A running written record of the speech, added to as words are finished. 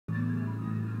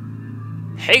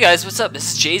Hey guys, what's up?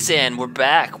 This is Jayzan. We're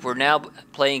back. We're now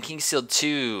playing Kingsfield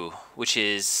 2, which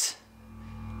is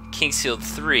Kingsfield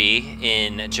 3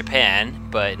 in Japan,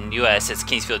 but in US it's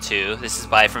Kingsfield 2. This is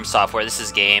by From Software. This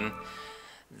is a game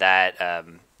that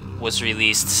was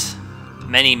released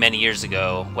many years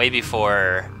ago, way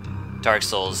before Dark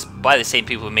Souls, by the same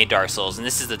people who made Dark Souls. And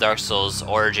this is the Dark Souls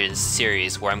Origins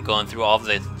series, where I'm going through all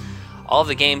of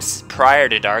the games prior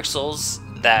to Dark Souls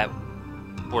that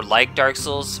were like Dark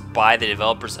Souls by the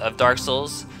developers of Dark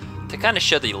Souls, to kind of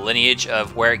show the lineage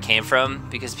of where it came from,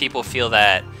 because people feel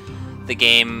that the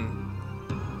game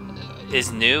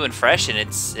is new and fresh, and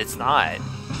it's not,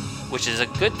 which is a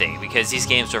good thing, because these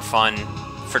games were fun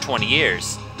for 20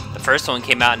 years. The first one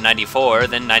came out in 94,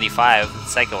 then 95, the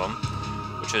second one,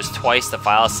 which was twice the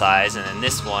file size, and then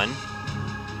this one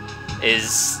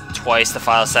is twice the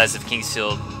file size of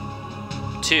Kingsfield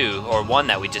 2, or 1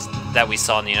 that we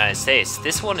saw in the United States.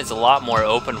 This one is a lot more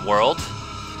open world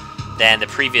than the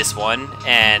previous one,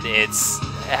 and it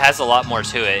has a lot more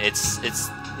to it. It's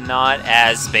not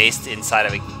as based inside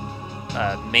of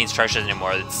a main structure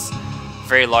anymore. It's a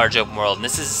very large open world, and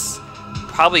this is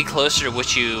probably closer to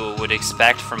what you would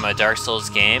expect from a Dark Souls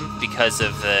game because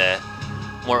of the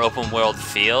more open world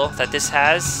feel that this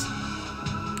has.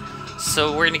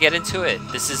 So we're gonna get into it.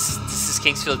 This is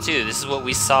Kingsfield 2. This is what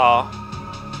we saw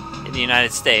in the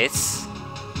United States.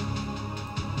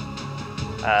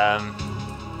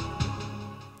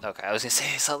 Okay, I was gonna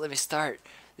say, so let me start.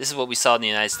 This is what we saw in the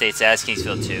United States as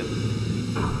Kingsfield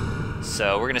 2.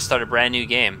 So we're gonna start a brand new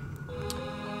game.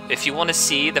 If you want to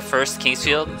see the first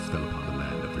Kingsfield,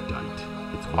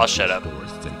 I'll shut up.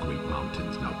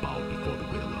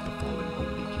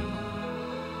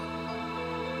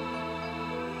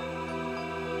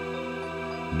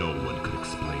 No one could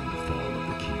explain the fall of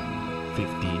the king. 15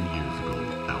 years ago,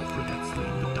 Alfred had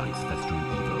slain the dice festering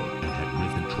evil and had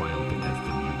risen triumphant as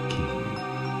the new king.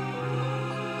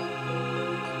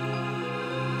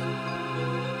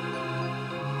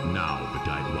 Now the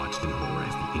Died watched in horror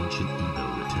as the ancient evil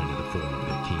returned in the form of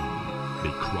their king.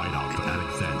 They cried out for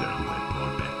Alexander, who had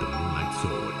brought back the Moonlight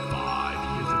Sword 5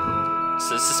 years ago.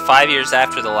 So this is 5 years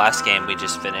after the last game we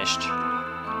just finished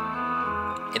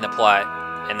in the plot,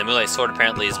 and the Moonlight Sword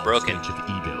apparently is broken. The stench of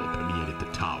evil permeated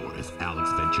the tower as Alex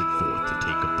ventured forth to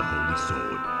take up the Holy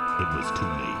Sword. It was too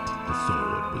late. The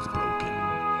sword was broken.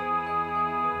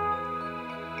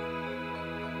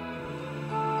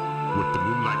 With the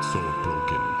Moonlight Sword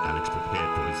broken, Alex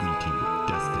prepared for his meeting with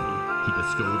Destiny. He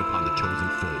bestowed upon the Chosen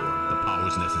Four the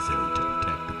powers necessary to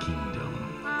protect the kingdom.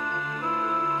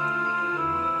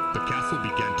 The castle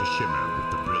began to shimmer with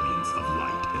the brilliance of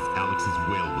light as Alex's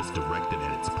will was directed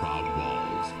at its proud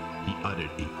walls. He uttered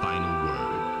a final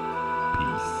word: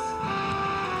 peace.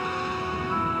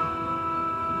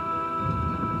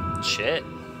 Shit.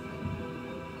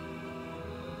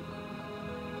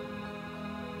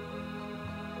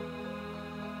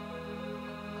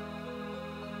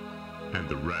 And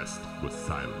the rest was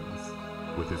silence.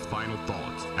 With his final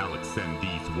thoughts, Alex sent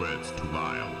these words to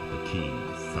Lyle, the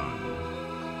king's son.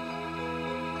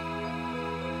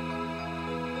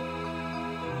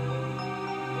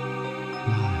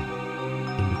 Lyle,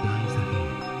 in the days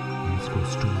ahead, you must grow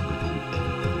stronger than you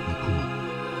ever thought you could.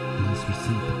 You must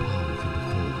receive the power from the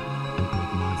Four and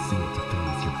break my seal to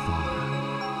face your father.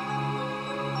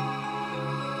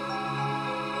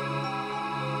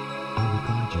 I will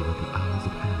guide you with the hours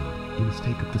of hand. You must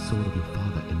take up the sword of your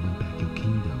father and win back your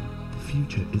kingdom. The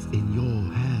future is in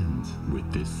your hands.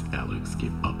 With this, Alex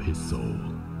gave up his soul.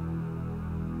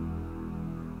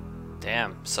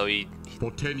 Damn. So he For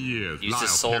 10 years, used Lyle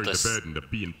his soul carried to the burden of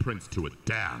being prince to a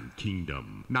damned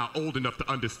kingdom. Now old enough to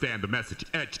understand the message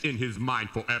etched in his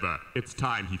mind forever, it's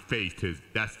time he faced his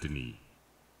destiny.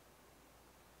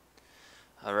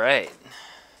 All right.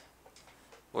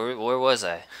 Where was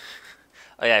I?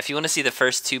 Oh yeah, if you want to see the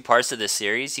first 2 parts of this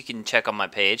series, you can check on my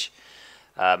page.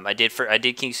 I did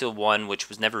Kingsfield 1, which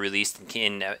was never released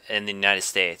in the United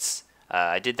States.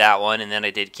 I did that one, and then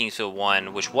I did Kingsfield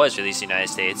 1, which was released in the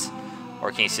United States,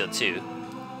 or Kingsfield 2.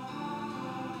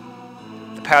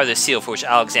 The power of the seal for which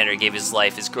Alexander gave his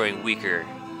life is growing weaker.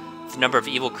 The number of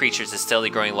evil creatures is steadily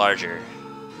growing larger.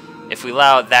 If we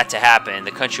allow that to happen,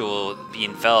 the country will be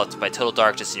enveloped by total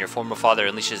darkness, and your former father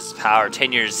unleashes his power.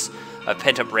 10 years of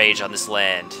pent-up rage on this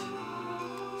land.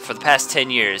 For the past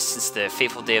 10 years, since the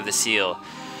fateful day of the seal,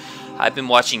 I've been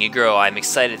watching you grow. I'm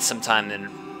excited sometime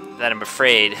that I'm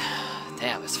afraid.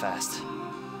 Damn, that's fast.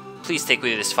 Please take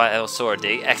with you this final sword,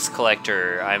 the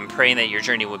X-Collector. I'm praying that your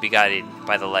journey will be guided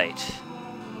by the light.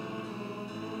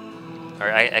 Or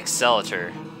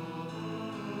Accelerator.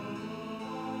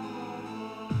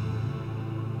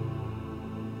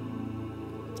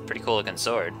 Pretty cool looking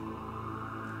sword.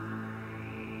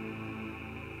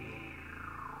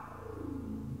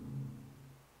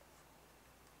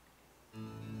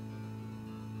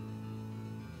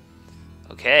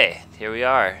 Okay, here we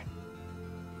are.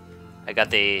 I got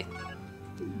the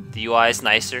UI is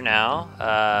nicer now.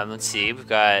 Let's see, we've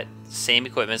got same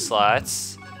equipment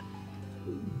slots.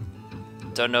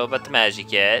 Don't know about the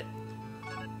magic yet.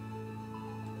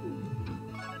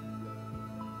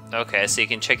 Okay, so you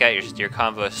can check out your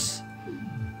combos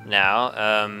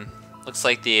now. Looks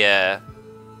like the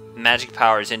magic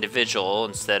power is individual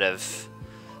instead of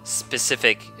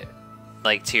specific,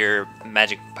 like to your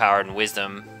magic power and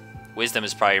wisdom. Wisdom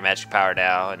is probably your magic power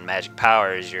now, and magic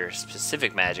power is your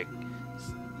specific magic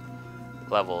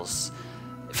levels.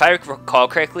 If I recall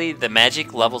correctly, the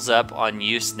magic levels up on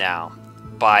use now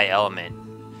by element.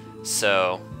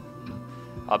 So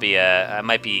I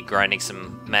might be grinding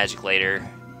some magic later.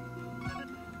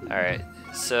 Alright,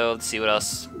 so let's see what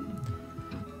else.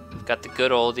 Got the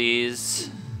good oldies.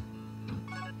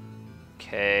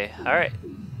 Okay, alright.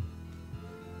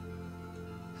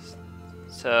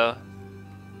 So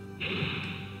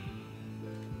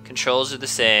controls are the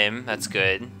same, that's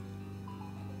good.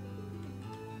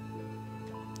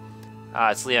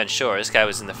 Ah, it's Leon Shore. This guy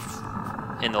was in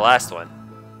the last one.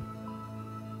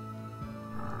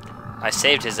 I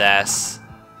saved his ass.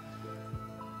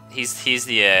 He's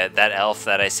the that elf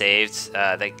that I saved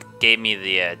that gave me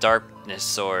the darkness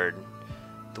sword,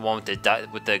 the one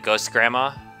with the ghost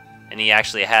grandma, and he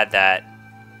actually had that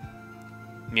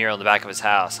mural in the back of his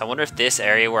house. I wonder if this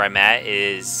area where I'm at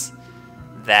is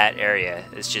that area.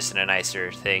 It's just in a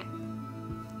nicer thing,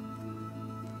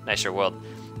 nicer world.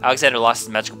 Alexander lost his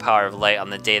magical power of light on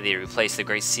the day they replaced the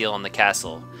Great Seal on the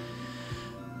castle.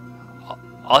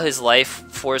 All his life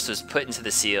force was put into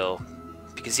the seal.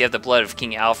 Because you have the blood of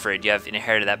King Alfred, you have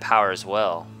inherited that power as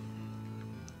well.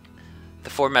 The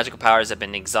 4 magical powers have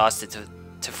been exhausted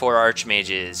to 4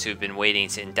 archmages who have been waiting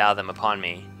to endow them upon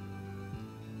me.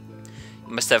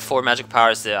 You must have 4 magical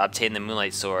powers to obtain the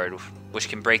Moonlight Sword, which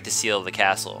can break the seal of the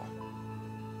castle.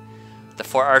 The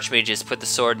 4 archmages put the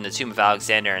sword in the tomb of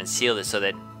Alexander and sealed it so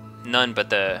that none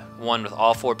but the one with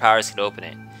all 4 powers could open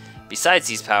it. Besides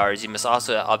these powers, you must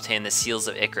also obtain the seals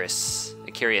of Icarus.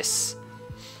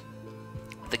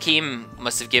 The king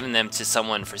must have given them to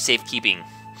someone for safekeeping.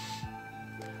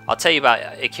 I'll tell you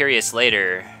about Icarus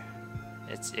later.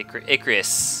 It's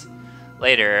Icarus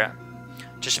later.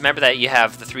 Just remember that you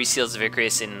have the 3 seals of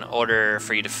Icarus in order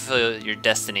for you to fulfill your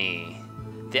destiny.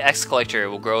 The X-Collector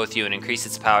will grow with you and increase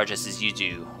its power just as you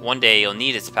do. One day you'll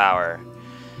need its power.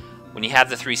 When you have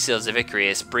the 3 seals of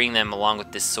Icarus, bring them along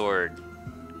with this sword.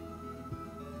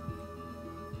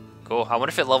 Cool. I wonder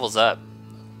if it levels up.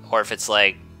 Or if it's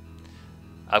like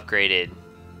upgraded.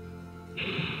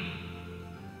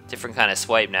 Different kind of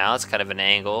swipe now. It's kind of an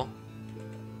angle.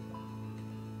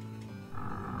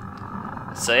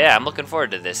 So yeah, I'm looking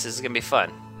forward to this. This is gonna be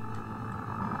fun.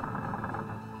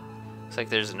 Looks like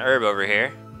there's an herb over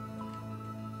here.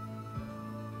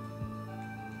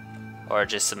 Or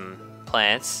just some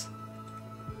plants.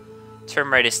 Turn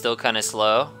right is still kind of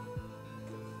slow.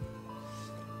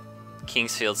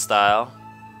 Kingsfield style.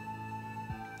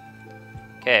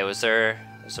 Okay, there's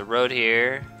a road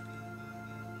here.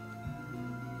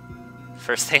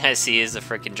 First thing I see is a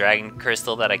freaking dragon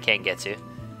crystal that I can't get to.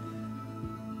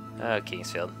 Oh,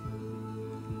 Kingsfield.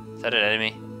 Is that an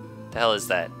enemy? The hell is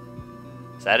that?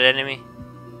 Is that an enemy?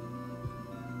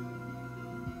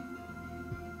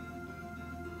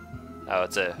 Oh,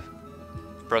 it's a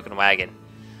broken wagon.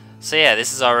 So yeah,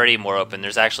 this is already more open.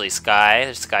 There's actually sky.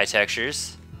 There's sky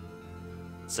textures.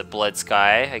 It's a blood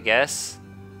sky, I guess.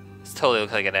 This totally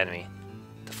looks like an enemy.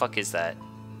 What the fuck is that?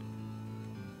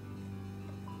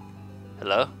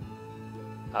 Hello?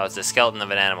 Oh, it's a skeleton of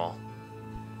an animal.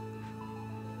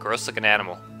 Gross looking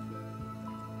animal.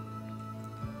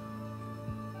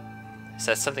 Is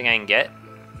that something I can get?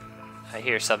 I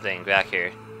hear something back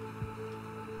here.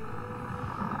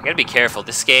 I gotta be careful.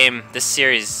 This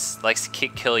series likes to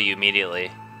kill you immediately.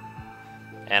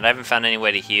 And I haven't found any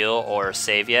way to heal or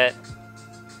save yet.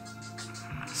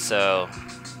 So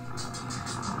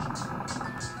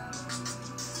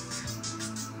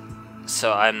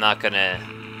I'm not gonna.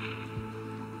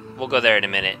 We'll go there in a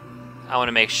minute. I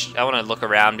want to I want to look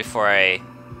around before I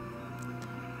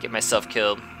get myself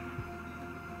killed.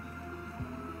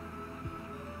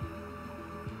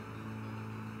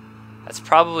 That's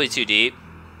probably too deep,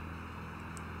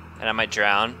 and I might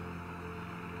drown.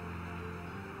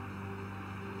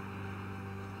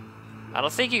 I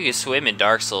don't think you can swim in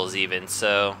Dark Souls even,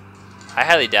 so I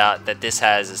highly doubt that this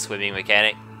has a swimming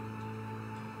mechanic.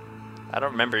 I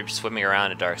don't remember swimming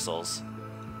around in Dark Souls.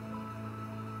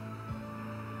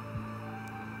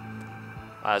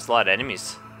 Wow, there's a lot of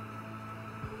enemies.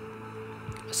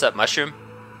 What's up, mushroom?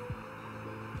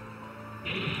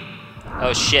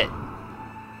 Oh shit.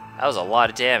 That was a lot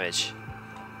of damage.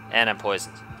 And I'm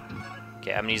poisoned.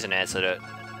 Okay, I'm gonna use an antidote.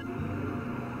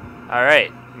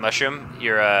 Alright, mushroom,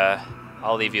 you're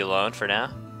I'll leave you alone for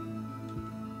now.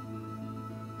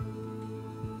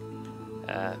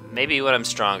 Maybe when I'm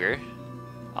stronger,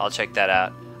 I'll check that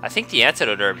out. I think the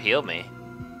antidote herb healed me.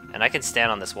 And I can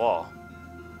stand on this wall.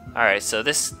 Alright, so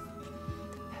this...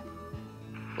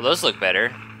 Well, those look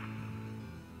better.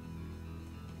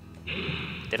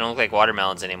 They don't look like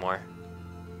watermelons anymore.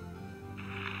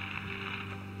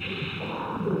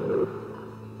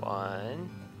 1,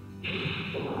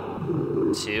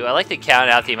 2. I like to count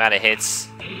out the amount of hits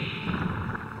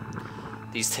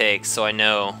these take, so I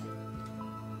know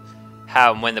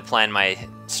how and when to plan my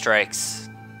strikes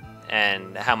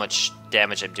and how much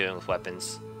damage I'm doing with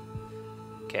weapons.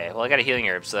 Okay, well I got a healing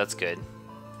herb, so that's good.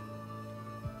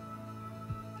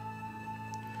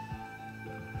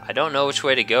 I don't know which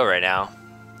way to go right now.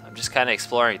 I'm just kind of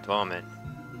exploring at the moment.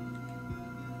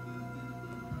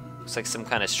 Looks like some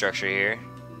kind of structure here.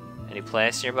 Any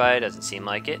plants nearby? Doesn't seem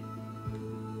like it.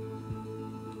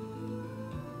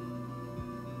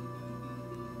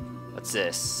 What's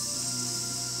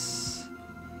this?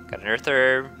 Got an earth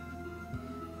herb.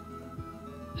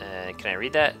 Can I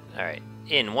read that? Alright.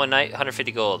 In 1 night,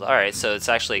 150 gold. Alright, so it's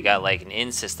actually got like an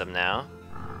inn system now.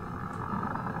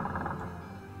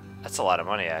 That's a lot of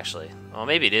money, actually. Well,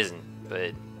 maybe it isn't,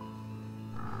 but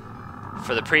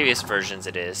for the previous versions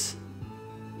it is.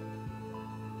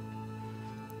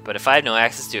 But if I have no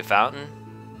access to a fountain,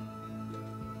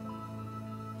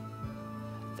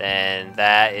 then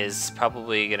that is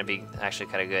probably going to be actually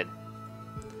kind of good.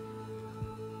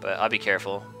 But I'll be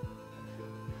careful.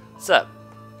 What's up?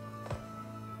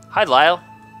 Hi, Lyle.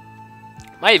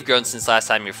 Might have grown since last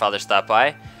time your father stopped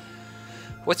by.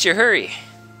 What's your hurry?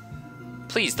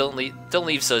 Please don't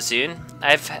leave so soon.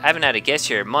 I haven't had a guest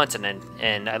here in months,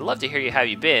 and I'd love to hear you how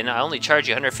you've been. I only charge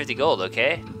you 150 gold,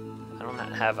 okay? I don't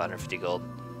have 150 gold.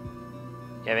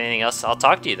 You have anything else? I'll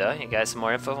talk to you though. You got some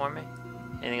more info for me?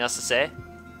 Anything else to say?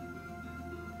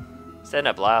 Stand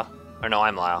up, Lyle. Or no,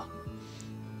 I'm Lyle.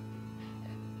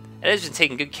 Ed has been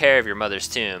taking good care of your mother's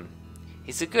tomb.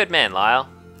 He's a good man, Lyle.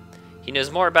 He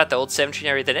knows more about the old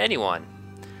cemetery than anyone.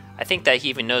 I think that he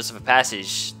even knows of a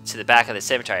passage to the back of the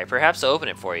cemetery. Perhaps I'll open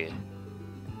it for you.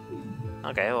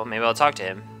 Okay, well maybe I'll talk to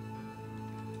him.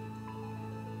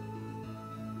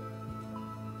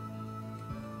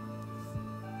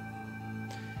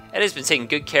 Ed has been taking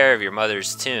good care of your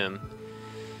mother's tomb.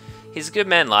 He's a good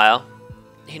man, Lyle.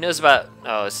 He knows about...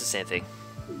 Oh, it's the same thing.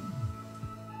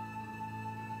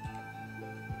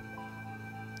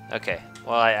 Okay,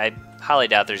 well I highly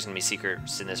doubt there's going to be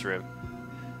secrets in this room.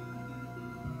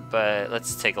 But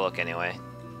let's take a look anyway.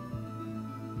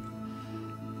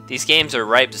 These games are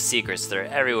ripe with secrets. They're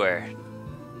everywhere.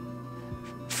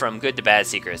 From good to bad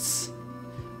secrets.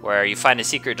 Where you find a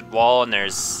secret wall and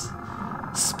there's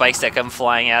spikes that come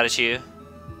flying out at you.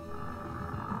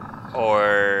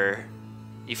 Or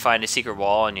you find a secret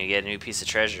wall and you get a new piece of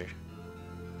treasure.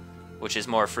 Which is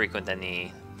more frequent than the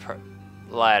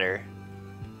latter.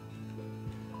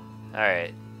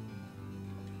 Alright.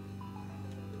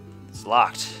 It's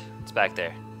locked. It's back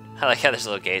there. I like how there's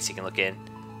little gates you can look in.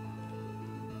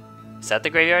 Is that the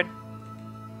graveyard?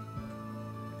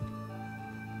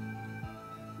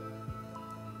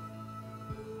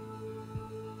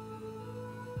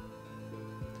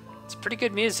 It's pretty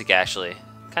good music, actually.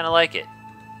 Kind of like it.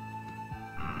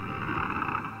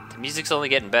 The music's only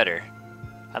getting better.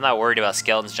 I'm not worried about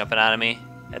skeletons jumping out of me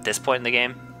at this point in the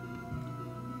game.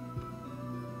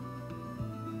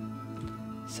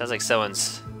 Sounds like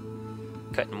someone's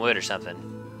cutting wood or something.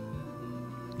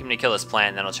 I'm gonna kill this plant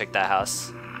and then I'll check that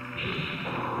house.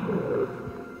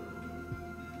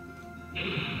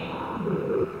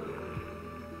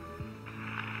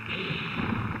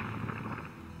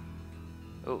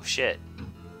 Oh shit.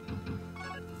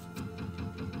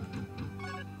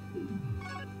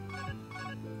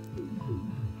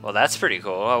 Well, that's pretty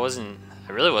cool. I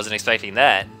really wasn't expecting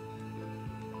that.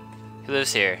 Who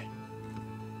lives here?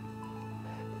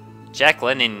 Jack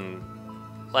Leninger.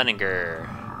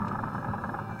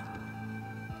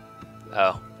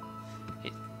 Oh.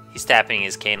 He's tapping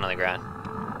his cane on the ground.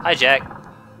 Hi, Jack.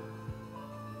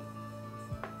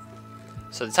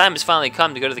 So the time has finally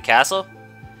come to go to the castle?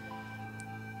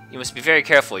 You must be very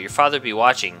careful. Your father will be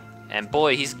watching. And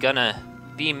boy, he's gonna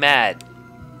be mad.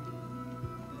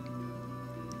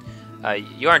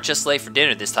 You aren't just late for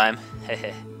dinner this time.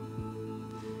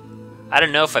 I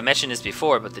don't know if I mentioned this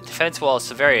before, but the defense wall of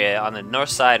Severia on the north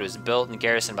side was built and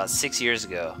garrisoned about 6 years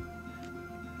ago.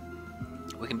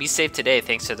 We can be safe today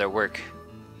thanks to their work.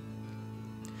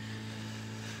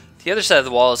 The other side of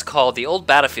the wall is called the Old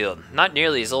Battlefield. Not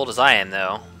nearly as old as I am,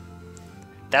 though.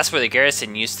 That's where the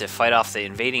garrison used to fight off the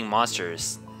invading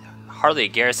monsters. Hardly a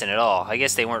garrison at all. I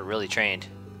guess they weren't really trained.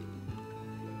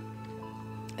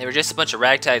 They were just a bunch of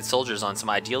ragtag soldiers on some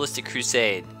idealistic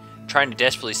crusade, trying to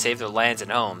desperately save their lands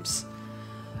and homes.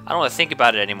 I don't want to think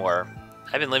about it anymore.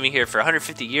 I've been living here for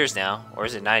 150 years now, or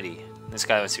is it 90? This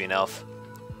guy must be an elf.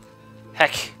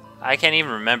 Heck, I can't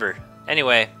even remember.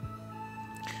 Anyway,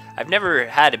 I've never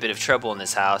had a bit of trouble in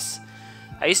this house.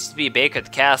 I used to be a baker at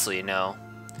the castle, you know.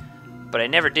 But I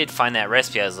never did find that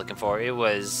recipe I was looking for. It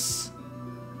was...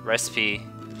 recipe...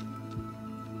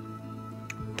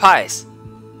 pies!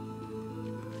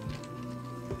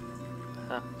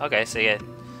 Huh, okay, so yeah.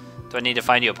 Do I need to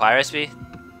find you a pie recipe?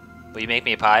 Will you make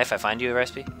me a pie if I find you a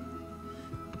recipe?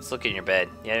 Let's look in your bed.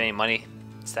 You have any money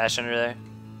stashed under there?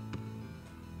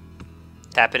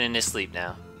 Tapping in his sleep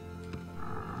now.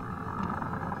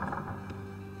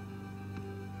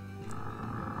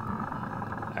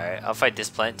 Alright, I'll fight this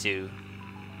plant too.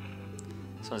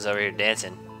 Someone's over here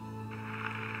dancing.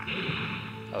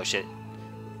 Oh shit.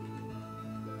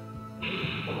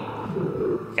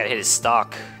 Gotta hit his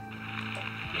stalk.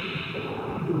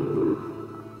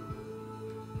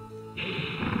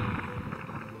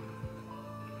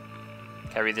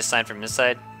 Can I read this sign from this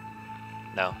side?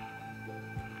 No.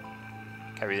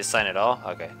 Can I read this sign at all?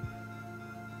 Okay.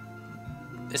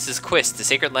 This is Quist, the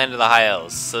sacred land of the High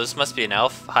Elves. So this must be an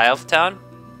High Elf town?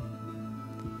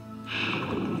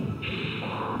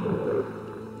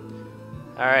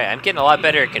 Alright, I'm getting a lot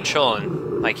better at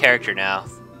controlling my character now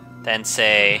than,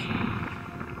 say,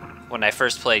 when I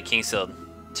first played Kingsfield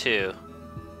 2.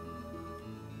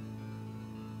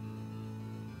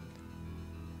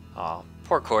 Aw,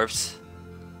 poor corpse.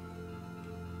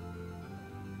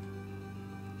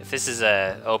 If this is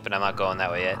open, I'm not going that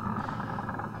way yet.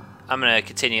 I'm gonna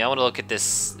continue. I want to look at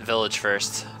this village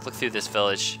first. Look through this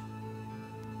village.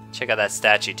 Check out that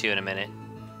statue too in a minute.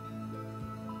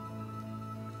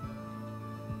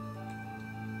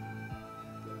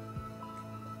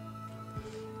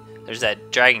 There's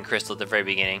that dragon crystal at the very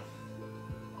beginning.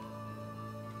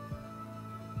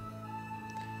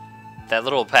 That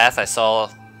little path I saw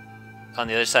on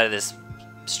the other side of this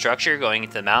structure going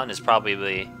into the mountain is probably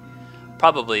the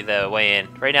way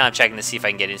in. Right now I'm checking to see if I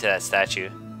can get into that statue.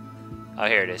 Oh,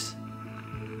 here it is.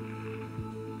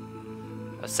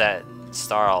 What's that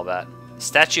star all about?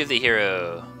 Statue of the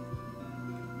hero.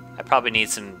 I probably need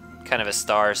some kind of a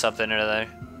star or something or other.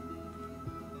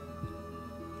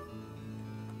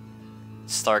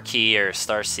 Star key or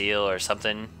star seal or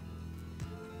something.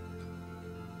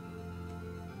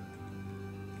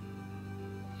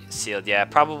 Sealed, yeah,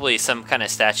 probably some kind of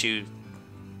statue.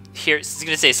 Here, it's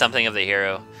gonna say something of the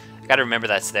hero. I gotta remember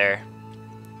that's there.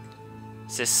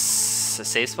 Is this a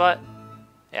safe spot?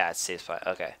 Yeah, it's a safe spot.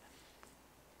 Okay.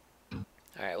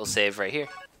 Alright, we'll save right here.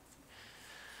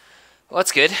 Well,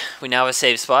 that's good. We now have a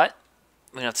save spot.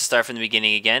 We don't have to start from the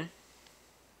beginning again.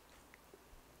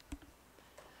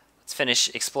 Let's finish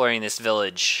exploring this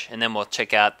village, and then we'll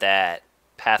check out that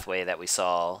pathway that we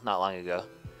saw not long ago.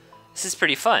 This is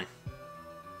pretty fun.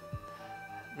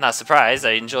 Not surprised,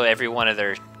 I enjoy every one of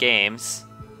their games.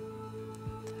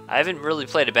 I haven't really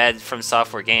played a bad From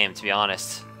Software game, to be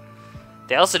honest.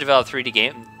 They also developed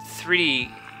 3D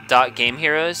Dot Game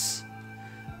Heroes,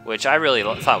 which I really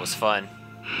thought was fun.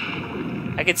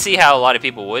 I could see how a lot of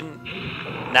people wouldn't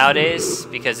nowadays,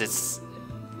 because it's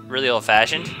really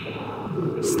old-fashioned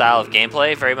style of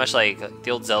gameplay, very much like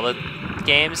the old Zelda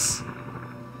games.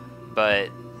 But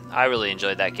I really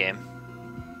enjoyed that game.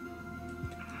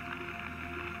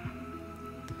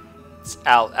 Let's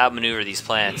outmaneuver these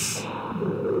plants.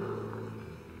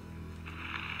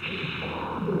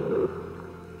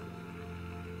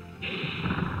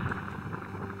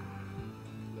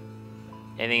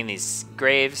 Anything in these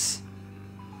graves?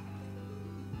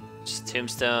 Just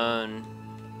tombstone,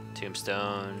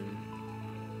 tombstone.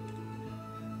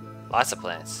 Lots of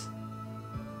plants.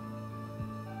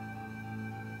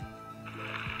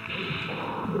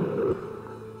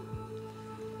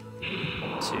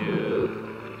 Two.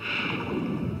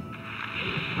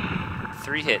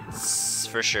 3 hits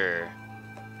for sure.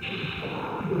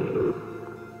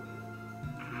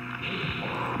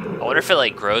 I wonder if it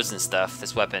like grows and stuff,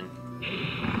 this weapon.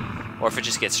 Or if it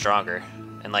just gets stronger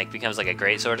and like becomes like a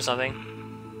greatsword or something.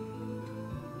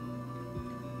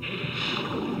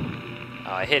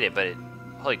 Oh, I hit it, but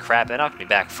holy crap, that knocked me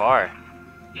back far.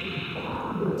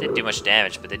 Didn't do much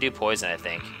damage, but they do poison, I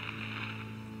think.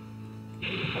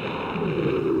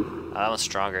 Oh, that one's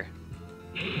stronger.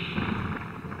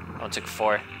 That one took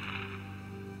 4.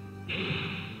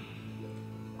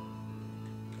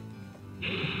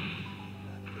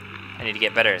 I need to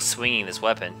get better at swinging this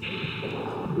weapon.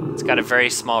 It's got a very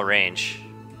small range.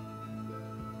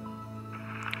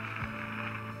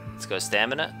 Let's go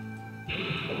stamina.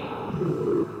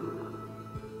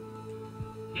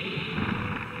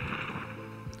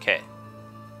 Okay.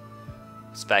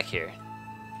 It's back here.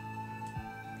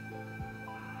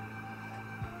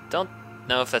 Don't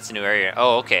know if that's a new area.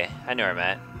 Oh, okay. I know where I'm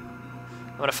at.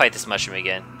 I'm gonna fight this mushroom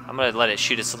again. I'm gonna let it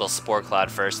shoot its little spore cloud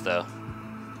first, though.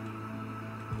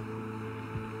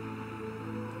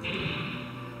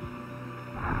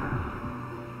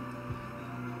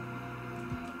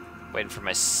 Waiting for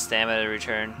my stamina to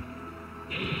return.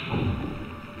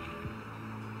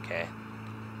 Okay.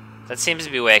 That seems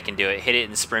to be the way I can do it. Hit it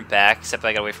and sprint back, except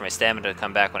I gotta wait for my stamina to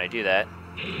come back when I do that.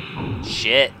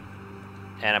 Shit.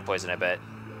 And I'm poisoned, I bet.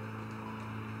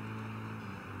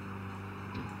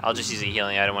 I'll just use a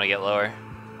healing item when I get lower.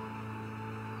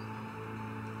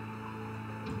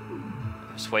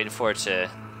 Just waiting for it to...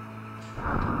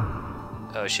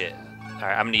 Oh shit.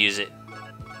 Alright, I'm gonna use it.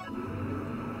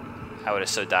 I would have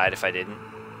so died if I didn't.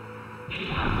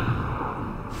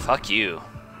 Fuck you.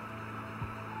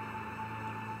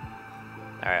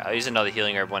 Alright, I'll use another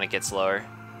healing herb when it gets lower.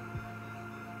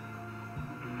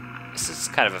 This is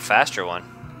kind of a faster one.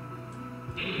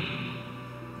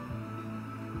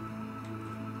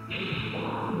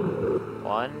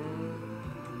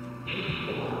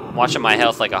 I'm watching my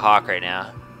health like a hawk right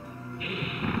now.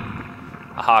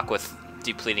 A hawk with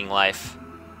depleting life.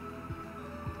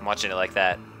 I'm watching it like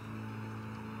that.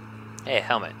 Hey, a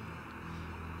helmet.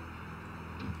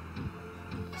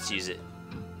 Let's use it.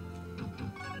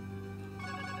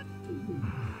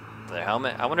 Another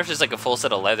helmet? I wonder if there's like a full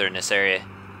set of leather in this area.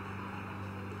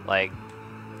 Like,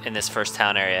 in this first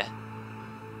town area.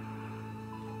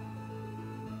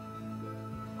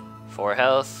 4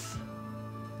 health.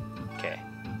 Okay.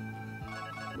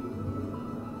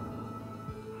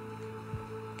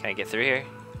 Can I get through here?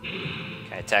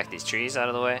 Can I attack these trees out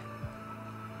of the way?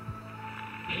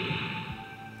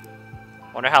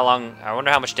 I wonder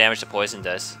how much damage the poison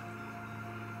does.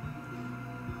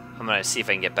 I'm gonna see if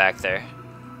I can get back there.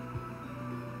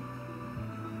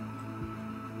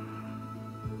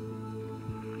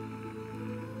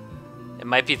 It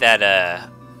might be that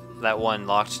that one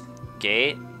locked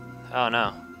gate. Oh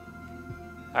no.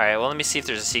 Alright, well let me see if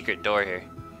there's a secret door here.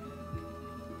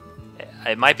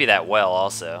 It might be that well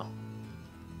also.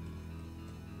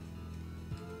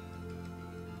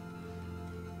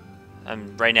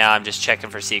 Right now I'm just checking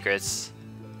for secrets.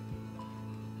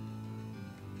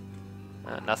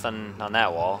 Nothing on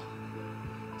that wall.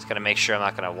 Just gotta make sure I'm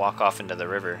not gonna walk off into the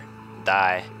river and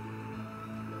die.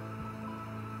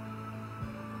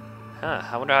 Huh,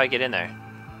 I wonder how I get in there.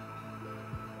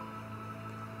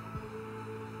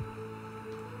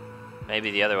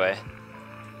 Maybe the other way.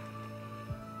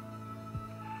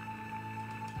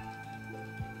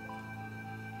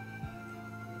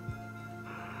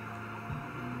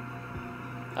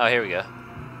 Oh, here we go.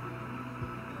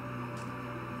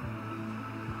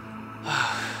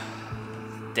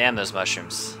 Damn those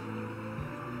mushrooms.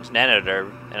 There's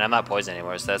nanoderm, and I'm not poisoned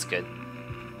anymore, so that's good.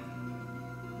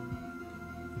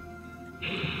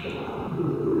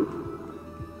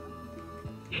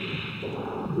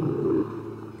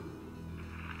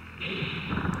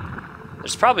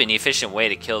 There's probably an efficient way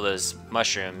to kill those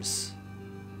mushrooms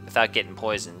without getting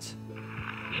poisoned.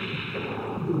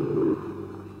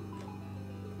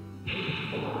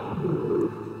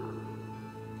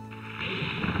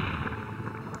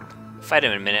 Fight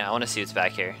him in a minute. I want to see what's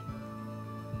back here.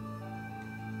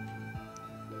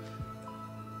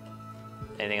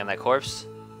 Anything on that corpse?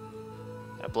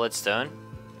 Got a bloodstone.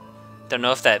 Don't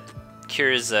know if that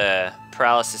cures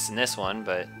paralysis in this one,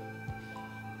 but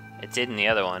it did in the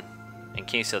other one. In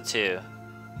Kingsfield 2.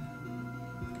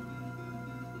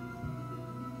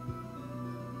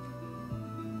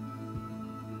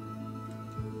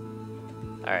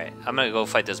 Alright, I'm gonna go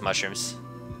fight those mushrooms.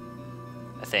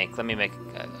 I think. Let me make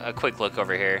a quick look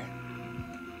over here.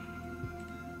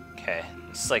 Okay,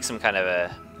 this is like some kind of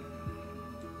a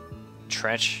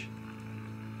trench.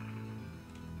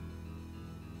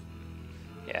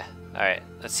 Yeah, alright,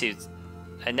 let's see.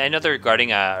 I know they're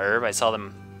guarding a herb. I saw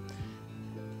them.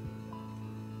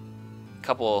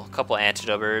 Couple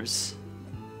antidote herbs.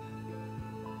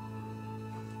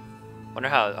 Wonder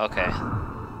how. Okay.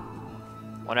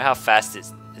 Wonder how fast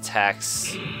it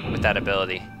attacks with that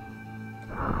ability.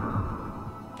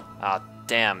 Oh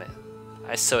damn it!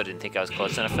 I so didn't think I was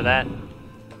close enough for that.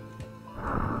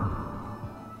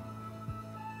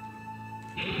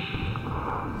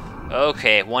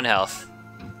 Okay, 1 health.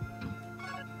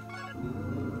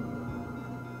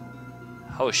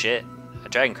 Oh shit, a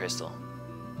dragon crystal.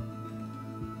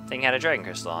 Thing had a dragon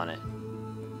crystal on it.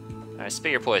 Alright,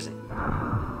 spit your poison.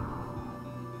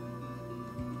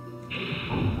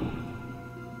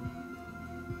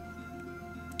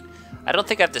 I don't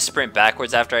think I have to sprint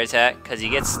backwards after I attack, because he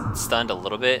gets stunned a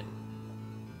little bit.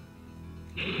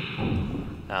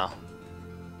 No.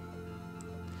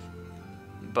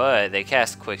 But they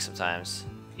cast quick sometimes.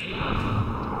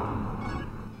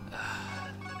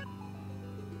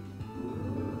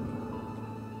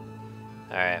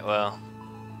 Alright, well.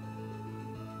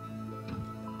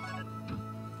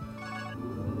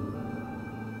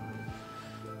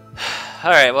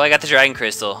 Alright, well I got the Dragon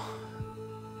Crystal.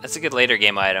 That's a good later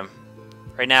game item.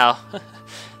 Right now,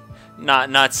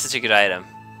 not such a good item.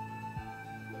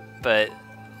 But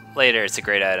later it's a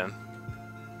great item.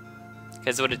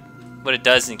 Because what it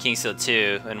does in Kingsfield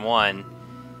 2 and 1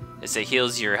 is it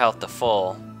heals your health to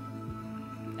full.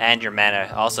 And your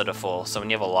mana also to full. So when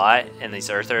you have a lot and these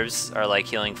earth herbs are like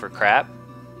healing for crap.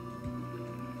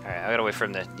 Alright, I gotta wait for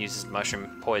him to use his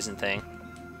mushroom poison thing.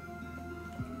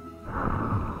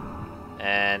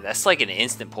 And that's like an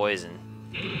instant poison.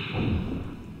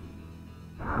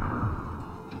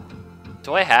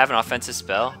 Do I have an offensive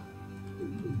spell?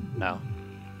 No.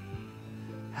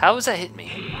 How does that hit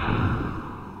me?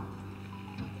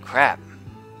 Crap.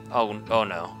 Oh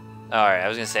no. Alright, I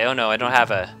was gonna say, oh no, I don't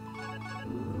have a...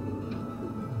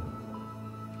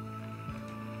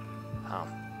 Oh.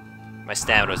 My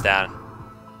stamina was down.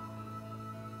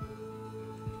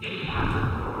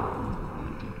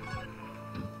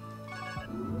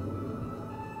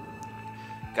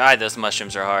 God, those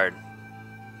mushrooms are hard.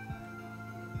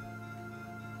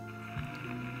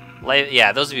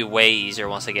 Yeah, those would be way easier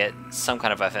once I get some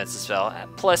kind of offensive spell.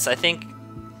 Plus, I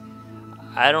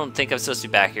don't think I'm supposed to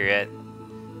be back here yet.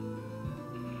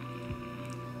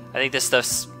 I think this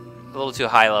stuff's a little too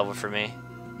high level for me.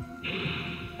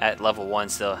 At level 1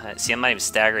 still. See, I'm not even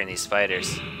staggering these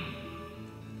spiders.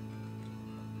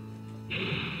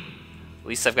 At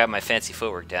least I've got my fancy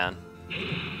footwork down.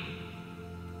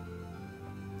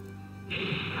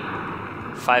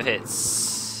 5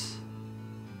 hits.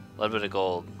 A little bit of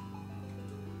gold.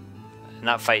 I'm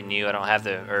not fighting you, I don't have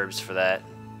the herbs for that.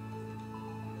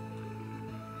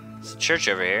 There's a church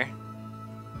over here.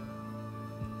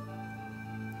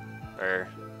 Or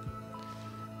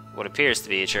what appears to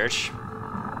be a church.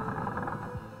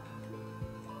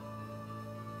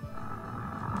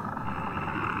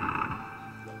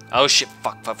 Oh shit,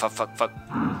 fuck.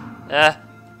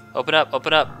 Open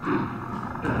up.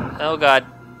 Oh god.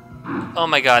 Oh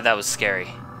my god, that was scary.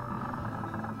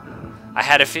 I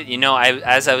had a fit, you know,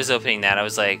 as I was opening that, I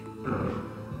was like,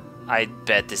 I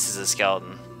bet this is a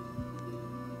skeleton.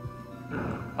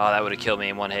 Oh, that would have killed me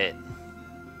in 1 hit.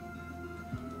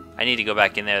 I need to go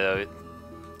back in there though, at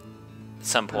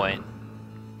some point,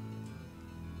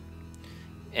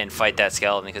 and fight that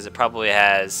skeleton because it probably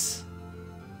has.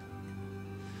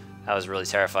 That was really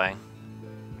terrifying.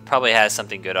 It probably has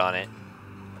something good on it.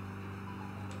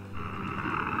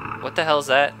 What the hell is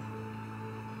that?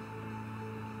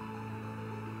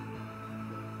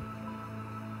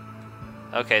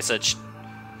 Okay, so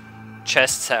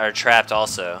chests are trapped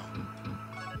also.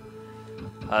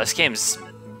 This game's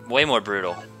way more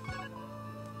brutal.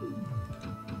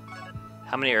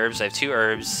 How many herbs? I have 2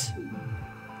 herbs.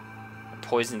 I'm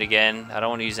poisoned again. I don't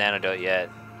want to use antidote yet.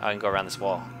 I can go around this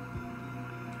wall.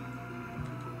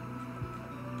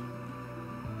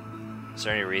 Is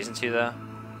there any reason to, though?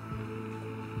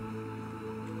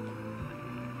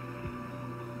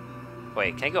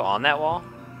 Wait, can I go on that wall?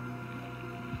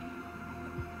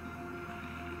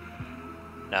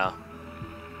 No.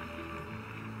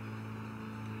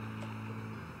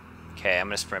 Okay, I'm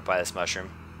gonna sprint by this mushroom.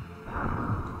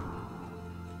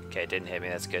 Okay, it didn't hit me,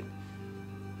 that's good.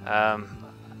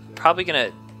 Probably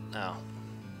gonna... Oh.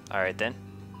 Alright then.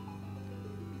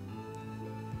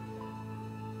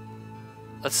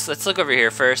 Let's look over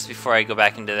here first before I go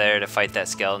back into there to fight that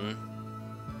skeleton.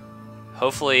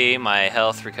 Hopefully my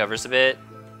health recovers a bit.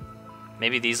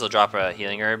 Maybe these will drop a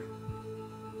healing herb.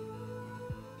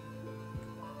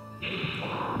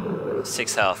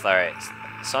 6 health, alright.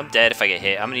 So I'm dead if I get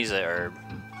hit. I'm gonna use an herb.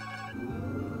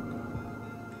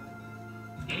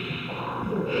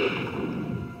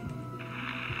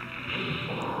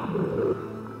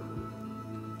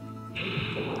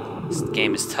 This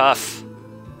game is tough.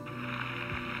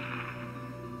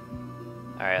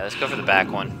 Alright, let's go for the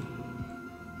back one.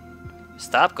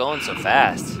 Stop going so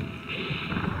fast.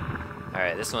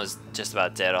 Alright, this one's just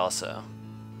about dead also.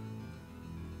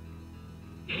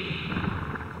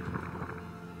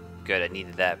 Good, I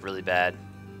needed that really bad.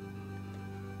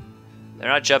 They're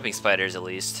not jumping spiders, at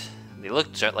least. They look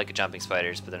like jumping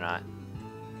spiders, but they're not.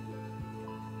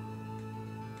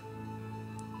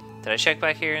 Did I check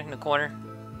back here in the corner?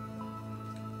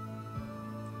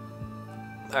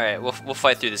 Alright, we'll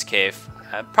fight through this cave.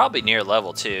 Probably near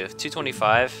level, too.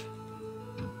 225.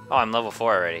 Oh, I'm level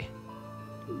 4 already.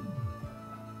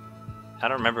 I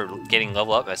don't remember getting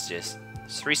level up messages.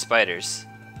 There's 3 spiders.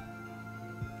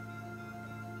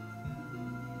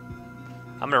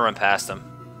 I'm gonna run past them.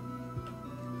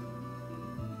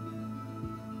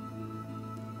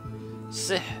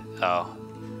 Oh.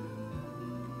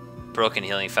 Broken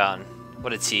healing fountain.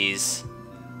 What a tease.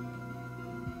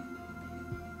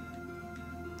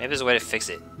 Maybe there's a way to fix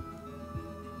it.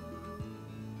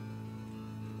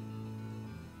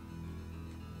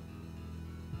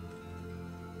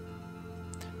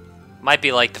 Might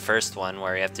be like the first one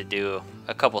where you have to do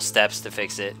a couple steps to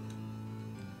fix it.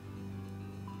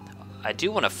 I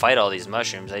do want to fight all these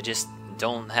mushrooms, I just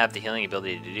don't have the healing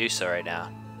ability to do so right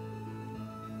now.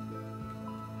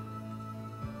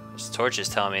 This torch is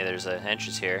telling me there's an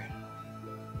entrance here.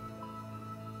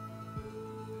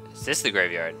 Is this the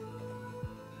graveyard?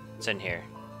 What's in here?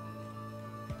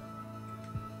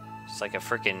 It's like a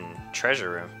freaking treasure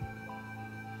room.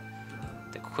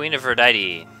 The Queen of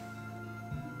Aphrodite.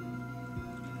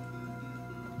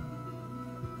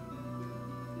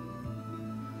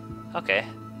 Okay.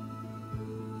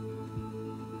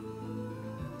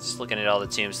 Just looking at all the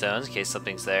tombstones in case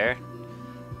something's there.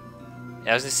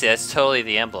 Yeah, I was gonna say, that's totally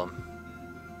the emblem.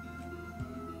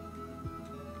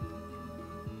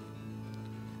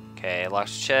 Okay,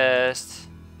 locked chest.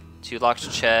 2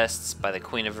 locked chests by the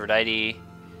Queen of Aphrodite.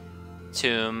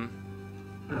 Tomb.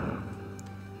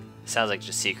 Sounds like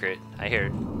just a secret. I hear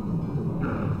it.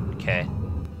 Okay.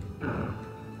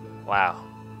 Wow.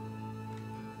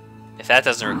 If that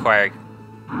doesn't require...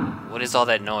 What is all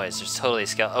that noise? There's totally a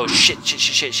skeleton. Oh shit, shit,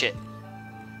 shit, shit, shit.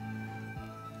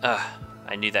 Ugh.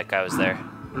 I knew that guy was there.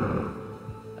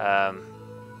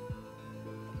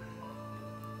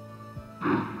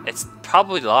 It's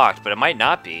probably locked, but it might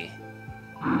not be.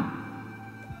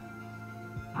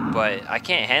 But I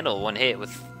can't handle one hit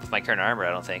with my current armor,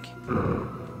 I don't think.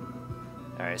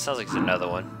 Alright, sounds like there's another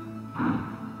one.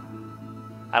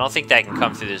 I don't think that can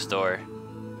come through this door.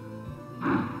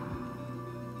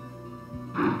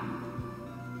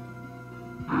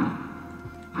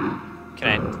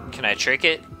 Can I trick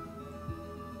it?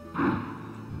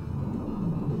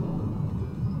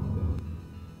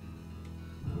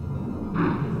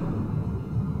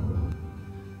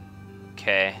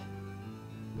 Okay.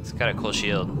 It's got a cool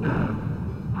shield.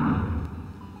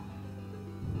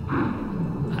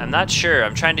 I'm not sure.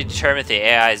 I'm trying to determine if the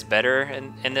AI is better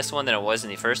in this one than it was in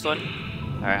the first one.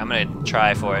 Alright, I'm gonna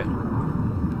try for it.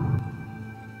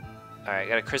 Alright,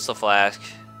 got a crystal flask.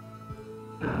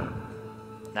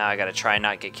 Now I gotta try and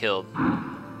not get killed.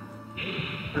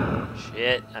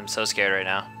 Shit, I'm so scared right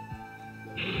now.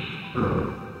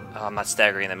 Oh, I'm not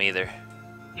staggering them either.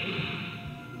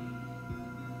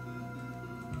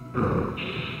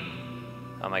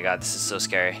 Oh my god, this is so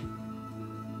scary.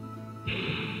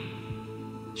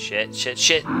 Shit, shit,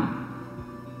 shit.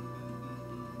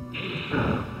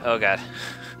 Oh god.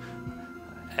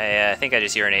 I think I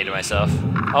just urinated myself.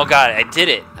 Oh god, I did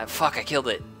it! Fuck, I killed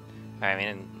it. Alright, I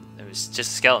mean, it was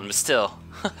just a skeleton, but still.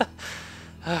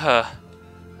 Alright,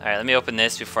 let me open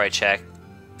this before I check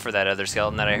for that other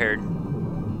skeleton that I heard.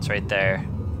 It's right there.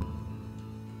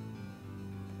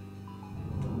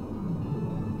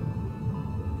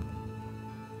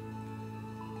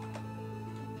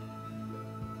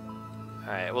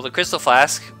 Alright, well the crystal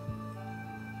flask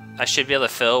I should be able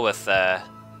to fill with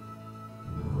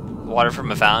water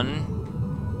from a fountain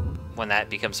when that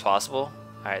becomes possible.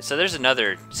 Alright, so there's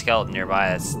another skeleton nearby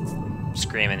that's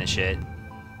screaming and shit.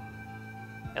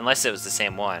 Unless it was the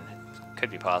same one. Could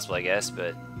be possible, I guess,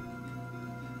 but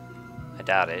I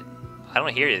doubt it. I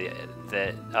don't hear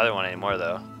the other one anymore,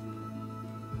 though.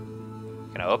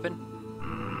 Can I open?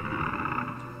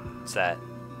 What's that?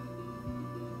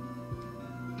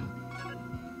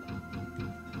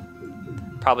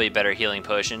 Probably a better healing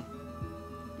potion.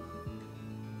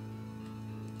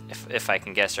 If I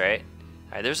can guess right.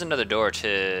 Alright, there's another door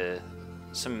to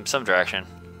some direction.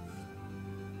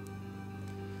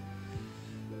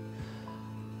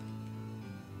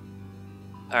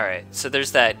 Alright, so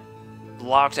there's that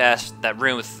locked ass that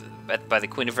room by the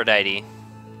Queen of Aphrodite.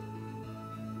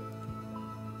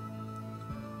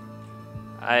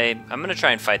 I'm gonna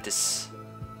try and fight this.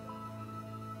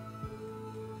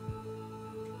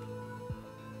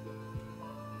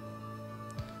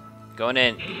 Going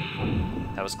in.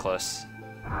 That was close.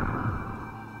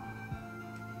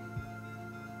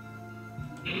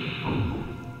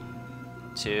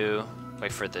 2.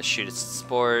 Wait for it to shoot its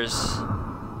spores.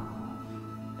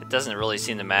 It doesn't really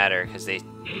seem to matter because they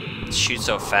shoot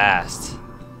so fast.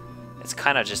 It's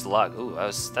kind of just luck. Ooh,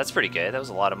 that's pretty good. That was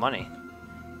a lot of money.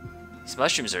 These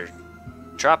mushrooms are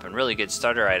dropping really good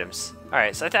starter items.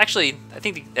 Alright, so I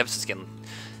think the episode's getting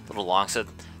a little long. So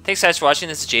thanks guys for watching.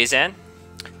 This is Jayzan.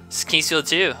 This is Kingsfield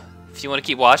 2. If you want to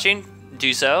keep watching,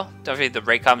 do so. Don't forget to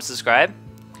rate, comment, subscribe.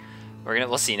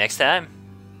 We'll see you next time.